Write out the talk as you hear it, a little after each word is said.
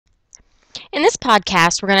In this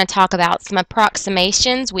podcast, we're going to talk about some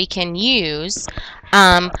approximations we can use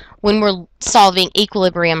when we're solving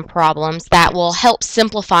equilibrium problems that will help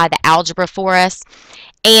simplify the algebra for us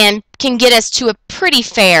and can get us to a pretty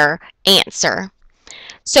fair answer.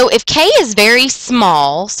 So if k is very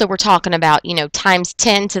small, so we're talking about, times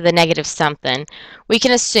 10 to the negative something, we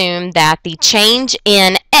can assume that the change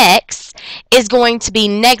in x is going to be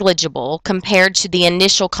negligible compared to the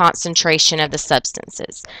initial concentration of the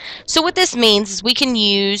substances. So what this means is we can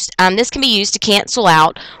use, this can be used to cancel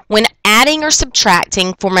out when adding or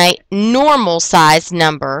subtracting from a normal size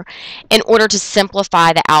number in order to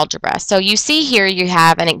simplify the algebra. So you see here you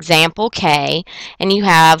have an example k, and you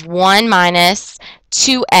have 1 minus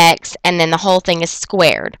 2x, and then the whole thing is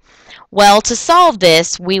squared. Well, to solve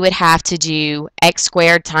this, we would have to do x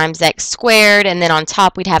squared times x squared, and then on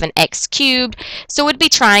top we'd have an x cubed. So we'd be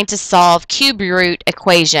trying to solve cube root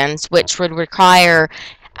equations, which would require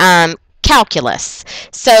calculus.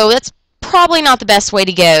 So that's probably not the best way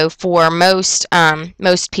to go for most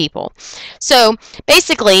people. So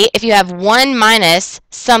basically, if you have 1 minus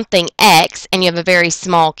something x and you have a very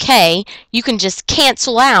small k, you can just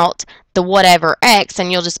cancel out the whatever x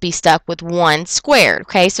and you'll just be stuck with 1 squared.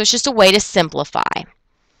 Okay, so it's just a way to simplify.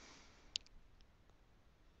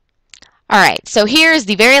 Alright, so here's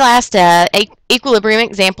the very last equilibrium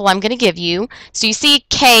example I'm going to give you. So you see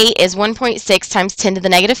k is 1.6 times 10 to the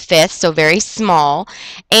negative fifth, so very small.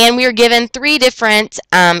 And we are given 3 different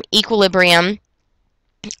equilibrium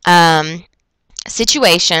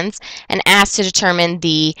situations and asked to determine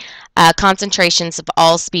the concentrations of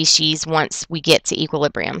all species once we get to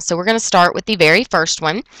equilibrium. So we're going to start with the very first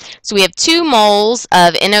one. So we have 2 moles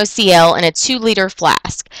of NaCl in a 2-liter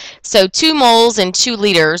flask. So 2 moles and 2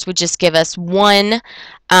 liters would just give us 1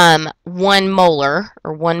 molar,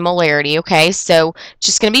 or 1 molarity. Okay, so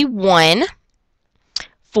just going to be 1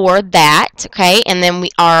 for that, okay, and then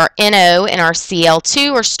our NO and our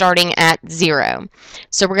Cl2 are starting at 0.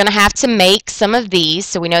 So we're going to have to make some of these.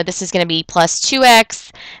 So we know this is going to be plus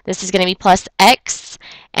 2x, this is going to be plus x,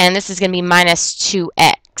 and this is going to be minus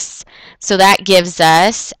 2x. So that gives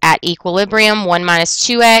us, at equilibrium, 1 minus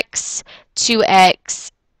 2x,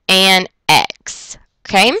 2x, and x,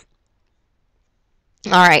 okay?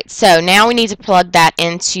 Alright, so now we need to plug that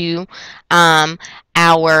into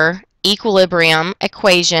our equilibrium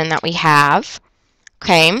equation that we have.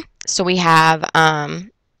 Okay, so we have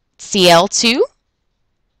Cl2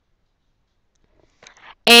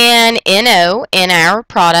 and NO in our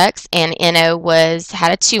products, and NO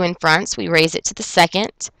had a 2 in front, so we raise it to the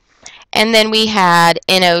second. And then we had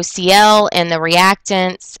NOCl in the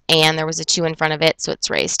reactants, and there was a 2 in front of it, so it's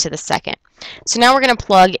raised to the second. So now we're going to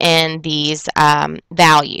plug in these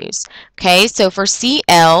values. Okay, so for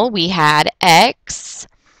Cl we had x,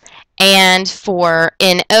 and for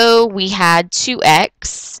NO, we had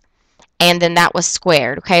 2x, and then that was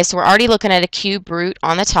squared. Okay, so we're already looking at a cube root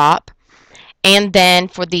on the top. And then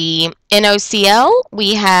for the NOCl,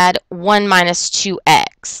 we had 1 minus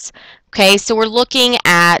 2x. Okay, so we're looking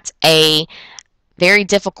at a very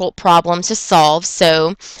difficult problem to solve.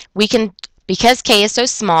 So we can, because k is so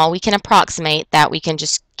small, we can approximate that we can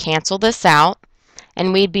just cancel this out,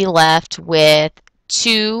 and we'd be left with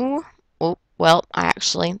 2. Well,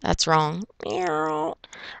 actually, that's wrong. All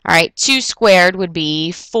right, 2 squared would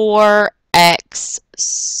be 4x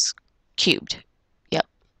cubed. Yep,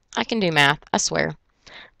 I can do math, I swear.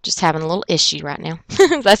 Just having a little issue right now.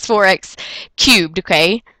 That's 4x cubed,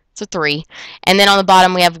 okay? So 3. And then on the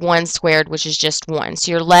bottom, we have 1 squared, which is just 1.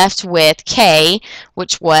 So you're left with k,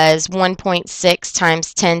 which was 1.6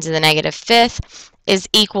 times 10 to the negative fifth, is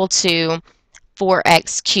equal to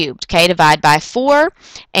 4x cubed. Okay, divide by 4,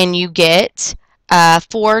 and you get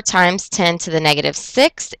 4 times 10 to the negative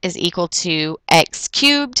 6 is equal to x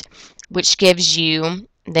cubed, which gives you,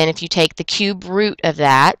 then if you take the cube root of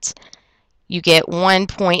that, you get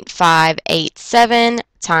 1.587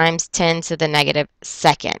 times 10 to the negative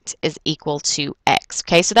second is equal to x.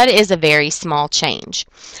 Okay, so that is a very small change.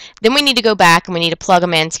 Then we need to go back and we need to plug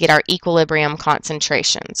them in to get our equilibrium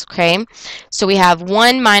concentrations. Okay, so we have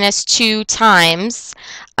 1 minus 2 times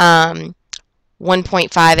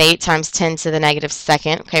 1.58 times 10 to the negative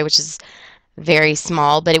second, okay, which is very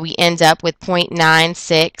small, but we end up with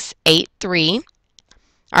 0.9683.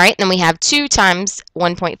 All right, then we have 2 times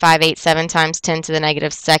 1.587 times 10 to the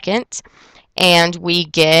negative second, and we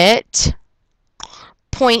get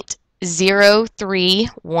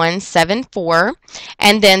 0.03174,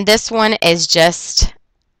 and then this one is just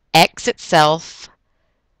x itself,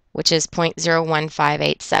 which is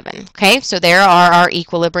 0.01587. Okay, so there are our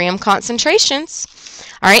equilibrium concentrations.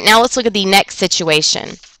 All right, now let's look at the next situation.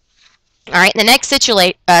 All right, in the next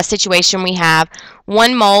situation, we have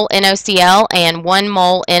 1 mole NaCl and 1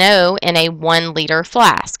 mole NO in a 1 liter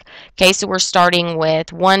flask. Okay, so we're starting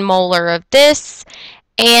with 1 molar of this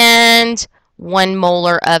and 1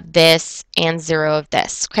 molar of this and 0 of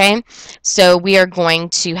this. Okay, so we are going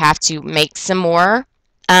to have to make some more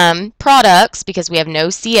products because we have no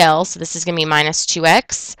Cl, so this is going to be minus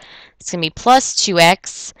 2x. It's going to be plus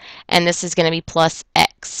 2x, and this is going to be plus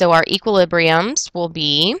x. So our equilibriums will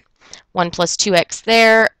be 1 plus 2x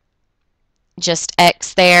there, just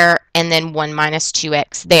x there, and then 1 minus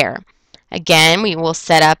 2x there. Again, we will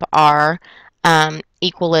set up our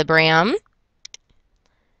equilibrium.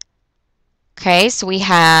 Okay, so we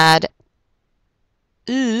had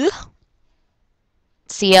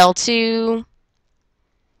Cl2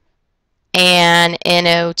 and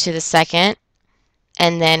NO to the second,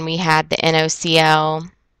 and then we had the NoCl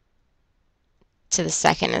to the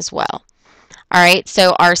second as well. All right,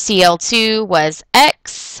 so our Cl2 was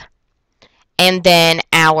x, and then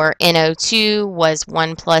our NO2 was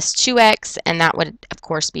 1 plus 2x, and that would, of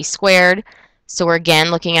course, be squared. So we're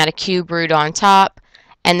again looking at a cube root on top,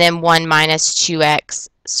 and then 1 minus 2x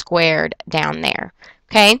squared down there.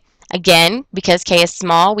 Okay, again, because k is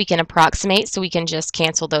small, we can approximate, so we can just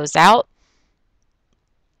cancel those out.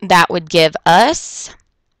 That would give us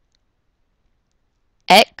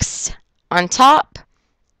x on top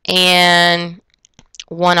and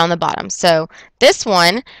 1 on the bottom. So this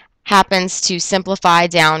one happens to simplify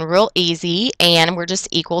down real easy, and we're just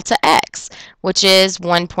equal to x, which is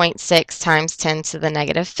 1.6 times 10 to the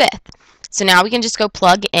negative fifth. So now we can just go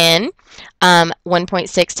plug in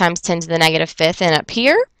 1.6 times 10 to the negative fifth in up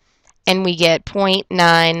here, and we get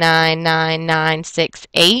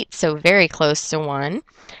 0.999968, so very close to 1,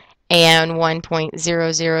 and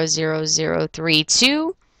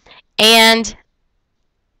 1.000032, and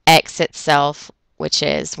x itself, which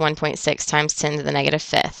is 1.6 times 10 to the negative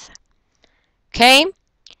fifth. Okay,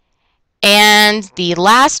 and the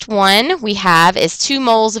last one we have is 2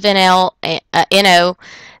 moles of NO,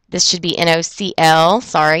 this should be NoCl,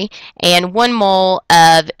 sorry, and 1 mole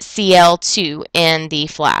of Cl2 in the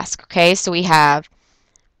flask. Okay, so we have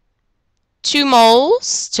 2 moles,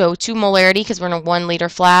 so 2 molarity because we're in a 1 liter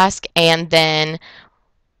flask, and then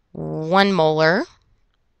 1 molar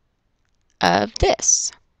of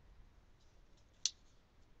this.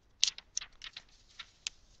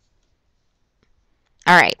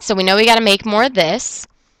 All right, so we know we got to make more of this.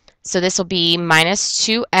 So this will be minus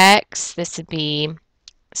 2x. This would be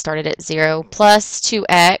started at 0 plus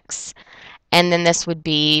 2x. And then this would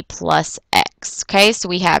be plus x. Okay, so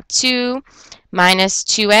we have 2 minus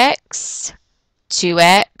 2x,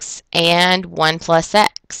 2x, and 1 plus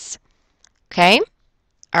x. Okay,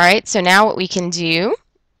 all right, so now what we can do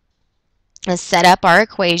is set up our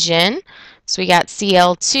equation. So we got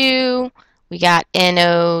Cl2, we got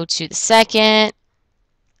NO to the second,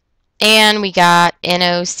 and we got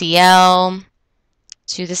NoCl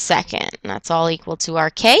to the second. And that's all equal to our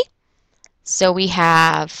k. So we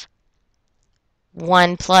have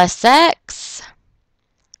 1 plus x,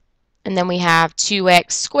 and then we have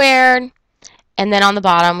 2x squared, and then on the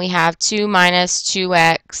bottom we have 2 minus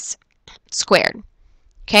 2x squared.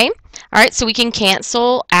 Okay, all right, so we can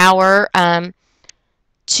cancel our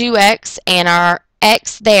 2x and our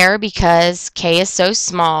x there because k is so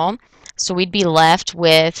small. So we'd be left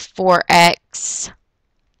with 4x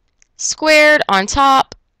squared on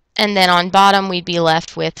top, and then on bottom we'd be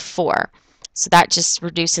left with 4. So that just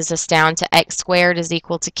reduces us down to x squared is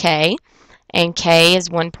equal to k, and k is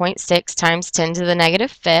 1.6 times 10 to the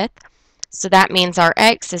negative fifth. So that means our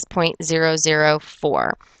x is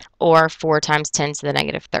 0.004, or 4 times 10 to the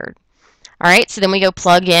negative third. All right, so then we go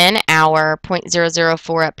plug in our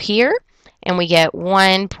 0.004 up here, and we get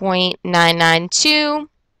 1.992,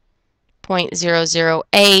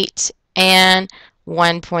 0.008, and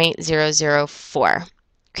 1.004.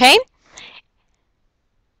 Okay?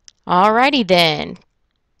 Alrighty then.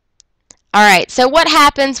 Alright, so what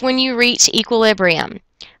happens when you reach equilibrium?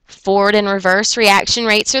 Forward and reverse reaction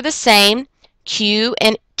rates are the same. Q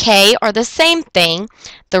and K are the same thing.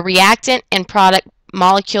 The reactant and product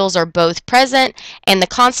molecules are both present, and the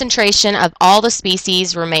concentration of all the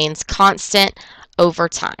species remains constant over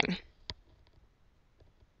time.